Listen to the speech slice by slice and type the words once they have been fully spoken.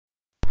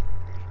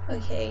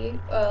Okay,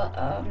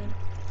 well,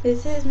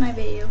 this is my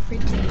video for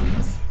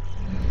James.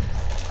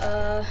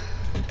 Uh,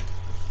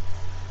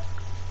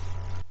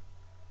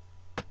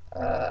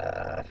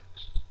 uh,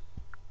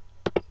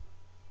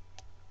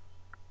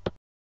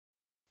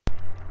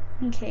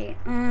 okay,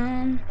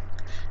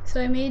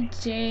 so I made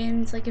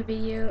James, like, a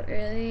video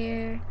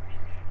earlier,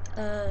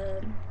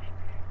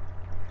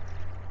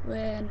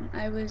 when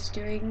I was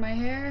doing my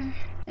hair,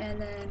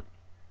 and then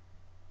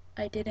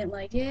I didn't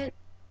like it,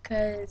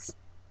 because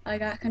I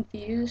got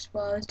confused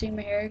while I was doing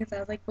my hair, because I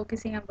was, like,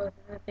 focusing on both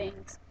of the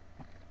things.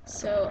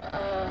 So,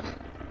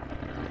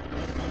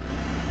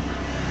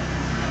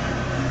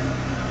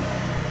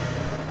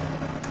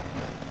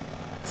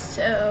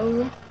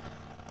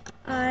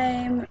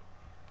 I'm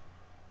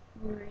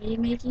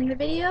remaking the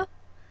video.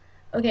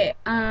 Okay,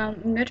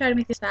 I'm gonna try to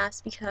make this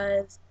fast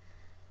because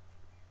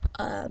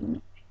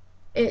um,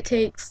 it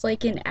takes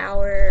like an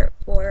hour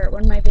for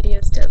one of my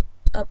videos to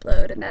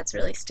upload, and that's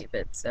really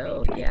stupid.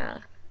 So yeah,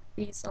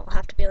 these all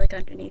have to be like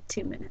underneath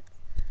 2 minutes,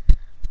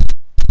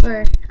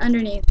 or under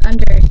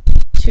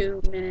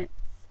 2 minutes,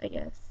 I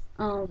guess.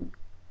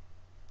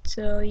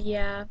 So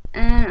yeah,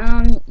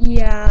 and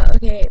yeah,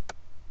 okay.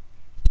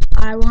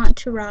 I want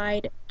to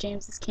ride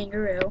James's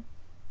kangaroo,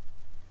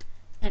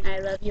 and I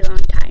love you long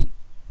time.